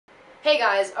Hey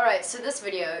guys, alright, so this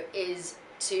video is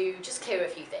to just clear a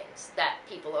few things that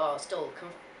people are still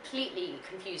completely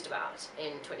confused about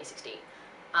in 2016.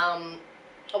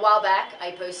 A while back,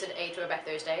 I posted a Throwback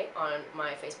Thursday on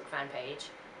my Facebook fan page,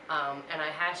 and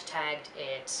I hashtagged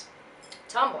it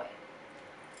Tomboy.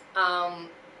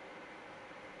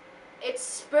 It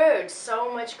spurred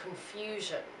so much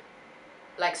confusion,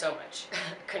 like so much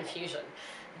confusion,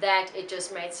 that it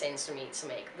just made sense to me to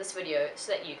make this video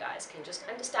so that you guys can just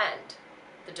understand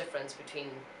the difference between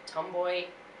tomboy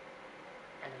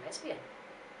and a lesbian.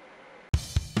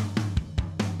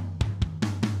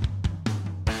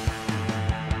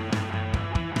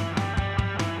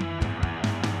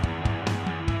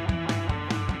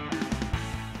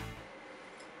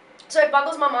 So it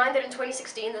boggles my mind that in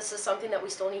 2016 this is something that we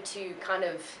still need to kind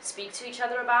of speak to each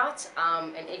other about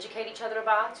and educate each other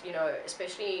about, you know,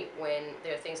 especially when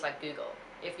there are things like Google.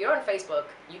 If you're on Facebook,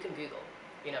 you can Google,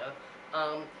 you know,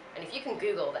 and if you can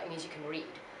Google, that means you can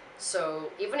read. So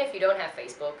even if you don't have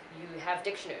Facebook, you have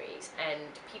dictionaries, and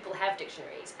people have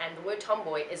dictionaries, and the word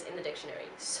tomboy is in the dictionary.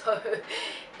 So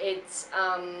it's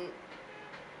a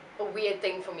weird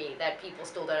thing for me that people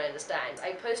still don't understand.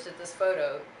 I posted this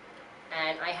photo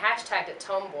and I hashtagged it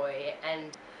tomboy,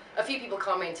 and a few people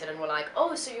commented and were like,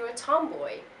 oh, so you're a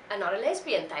tomboy and not a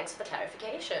lesbian, thanks for the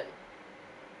clarification.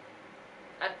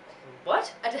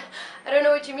 What? I don't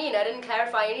know what you mean. I didn't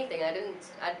clarify anything. I didn't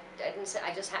say,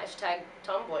 I just hashtagged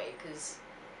tomboy because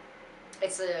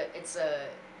it's a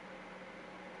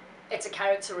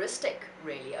characteristic,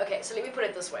 really. Okay, so let me put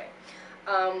it this way.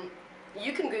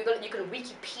 You can Google it, you can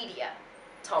Wikipedia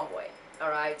tomboy.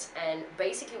 Alright, and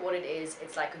basically what it is,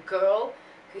 it's like a girl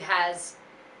who has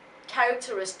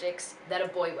characteristics that a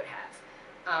boy would have.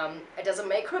 It doesn't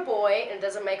make her a boy, and it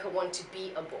doesn't make her want to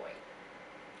be a boy.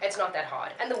 It's not that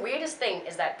hard. And the weirdest thing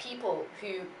is that people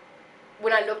who,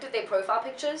 when I looked at their profile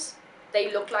pictures,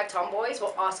 they looked like tomboys,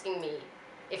 were asking me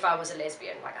if I was a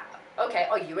lesbian. Like, okay,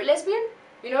 are you a lesbian?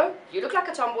 You know, you look like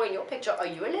a tomboy in your picture, are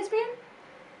you a lesbian?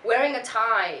 Wearing a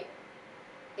tie,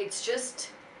 it's just...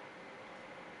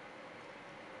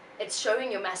 it's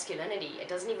showing your masculinity. It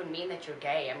doesn't even mean that you're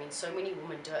gay. I mean, so many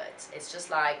women do it. It's just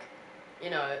like,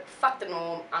 you know, fuck the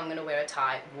norm, I'm gonna wear a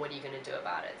tie, what are you gonna do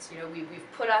about it? You know,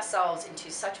 we've put ourselves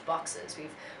into such boxes.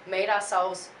 We've made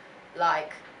ourselves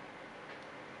like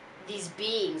these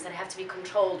beings that have to be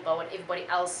controlled by what everybody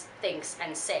else thinks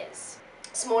and says.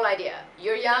 Small idea.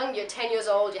 You're young, you're 10 years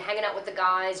old, you're hanging out with the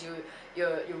guys,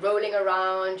 you're rolling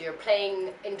around, you're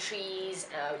playing in trees,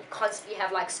 you constantly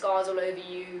have like scars all over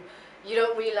you. You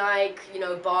don't really like, you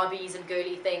know, Barbies and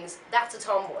girly things. That's a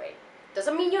tomboy.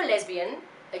 Doesn't mean you're a lesbian,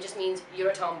 it just means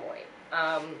you're a tomboy.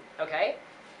 Okay?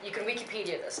 You can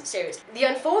Wikipedia this, seriously. The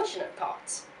unfortunate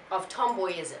part of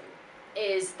tomboyism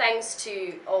is, thanks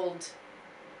to old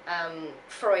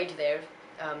Freud there,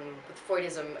 with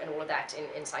Freudism and all of that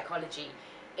in psychology,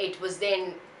 it was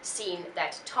then seen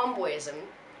that tomboyism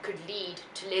could lead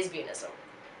to lesbianism,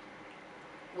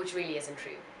 which really isn't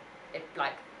true.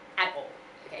 Like, at all.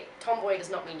 Okay, tomboy does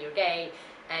not mean you're gay,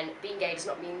 and being gay does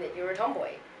not mean that you're a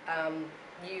tomboy.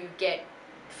 You get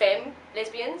femme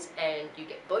lesbians, and you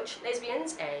get butch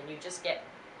lesbians, and you just get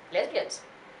lesbians.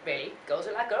 Really, girls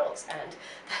are like girls, and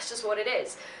that's just what it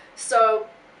is. So,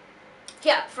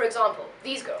 yeah, for example,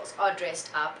 these girls are dressed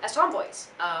up as tomboys,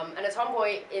 and a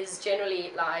tomboy is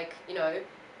generally like, you know,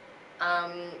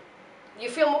 you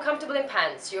feel more comfortable in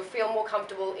pants, you feel more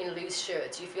comfortable in loose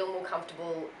shirts, you feel more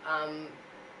comfortable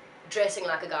dressing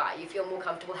like a guy, you feel more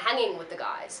comfortable hanging with the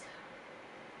guys.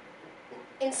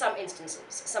 In some instances,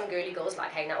 some girly girls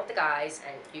like hanging out with the guys,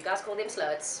 and you guys call them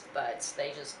sluts, but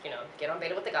they just, you know, get on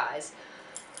better with the guys.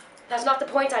 That's not the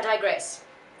point, I digress.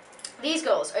 These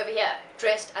girls over here,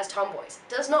 dressed as tomboys,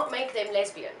 does not make them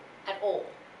lesbian at all,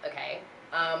 okay?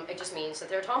 It just means that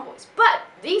they're tomboys. But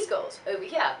these girls over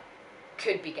here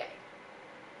could be gay.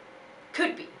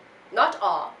 Could be. Not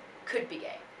are, could be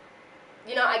gay.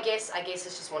 You know, I guess it's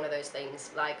just one of those things,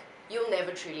 like, you'll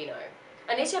never truly know.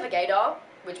 Unless you have a gaydar,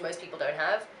 which most people don't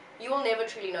have, you will never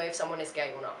truly know if someone is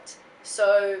gay or not.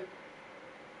 So,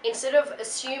 instead of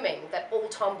assuming that all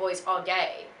tomboys are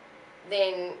gay,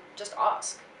 then just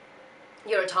ask.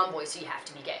 You're a tomboy, so you have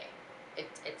to be gay.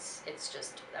 It's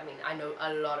just, I mean, I know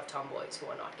a lot of tomboys who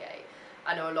are not gay.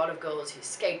 I know a lot of girls who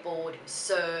skateboard, who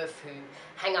surf, who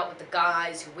hang out with the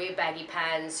guys, who wear baggy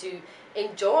pants, who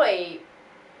enjoy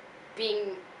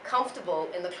being comfortable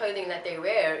in the clothing that they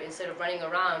wear instead of running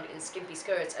around in skimpy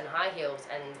skirts and high heels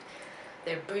and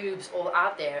their boobs all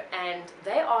out there, and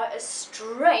they are as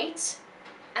straight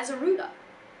as a ruler.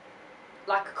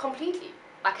 Like, completely.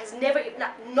 Like, has never,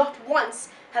 not once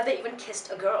have they even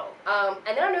kissed a girl.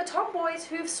 And then I know tomboys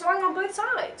who've swung on both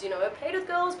sides, you know, played with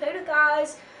girls, played with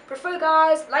guys, prefer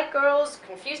guys, like girls,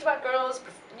 confused about girls,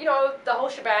 you know, the whole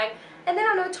shebang. And then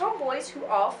I know tomboys who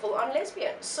are full-on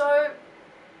lesbian. So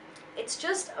it's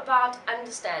just about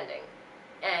understanding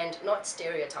and not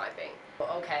stereotyping.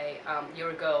 Okay,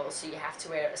 you're a girl, so you have to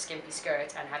wear a skimpy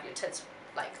skirt and have your tits,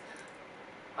 like,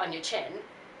 on your chin.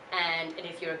 And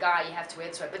if you're a guy, you have to wear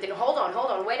the sweat. But then hold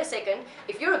on, wait a second.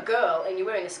 If you're a girl and you're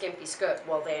wearing a skimpy skirt,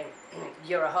 well then,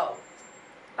 you're a hoe.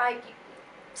 Like,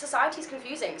 society's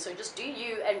confusing, so just do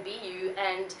you and be you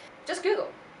and just Google.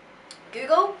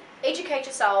 Google, educate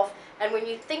yourself, and when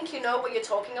you think you know what you're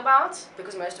talking about,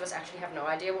 because most of us actually have no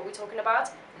idea what we're talking about,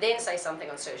 then say something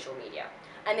on social media.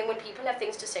 And then when people have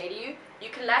things to say to you, you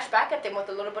can lash back at them with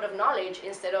a little bit of knowledge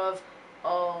instead of,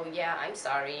 oh yeah, I'm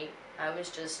sorry, I was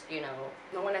just, you know,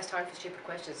 no one has time for stupid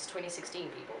questions. It's 2016,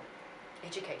 people.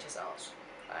 Educate yourselves.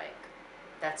 Like,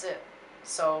 that's it.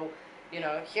 So, you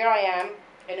know, here I am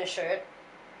in a shirt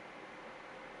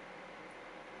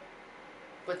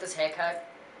with this haircut.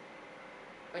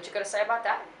 What you gotta say about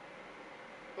that?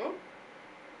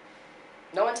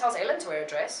 No one tells Ellen to wear a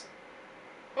dress.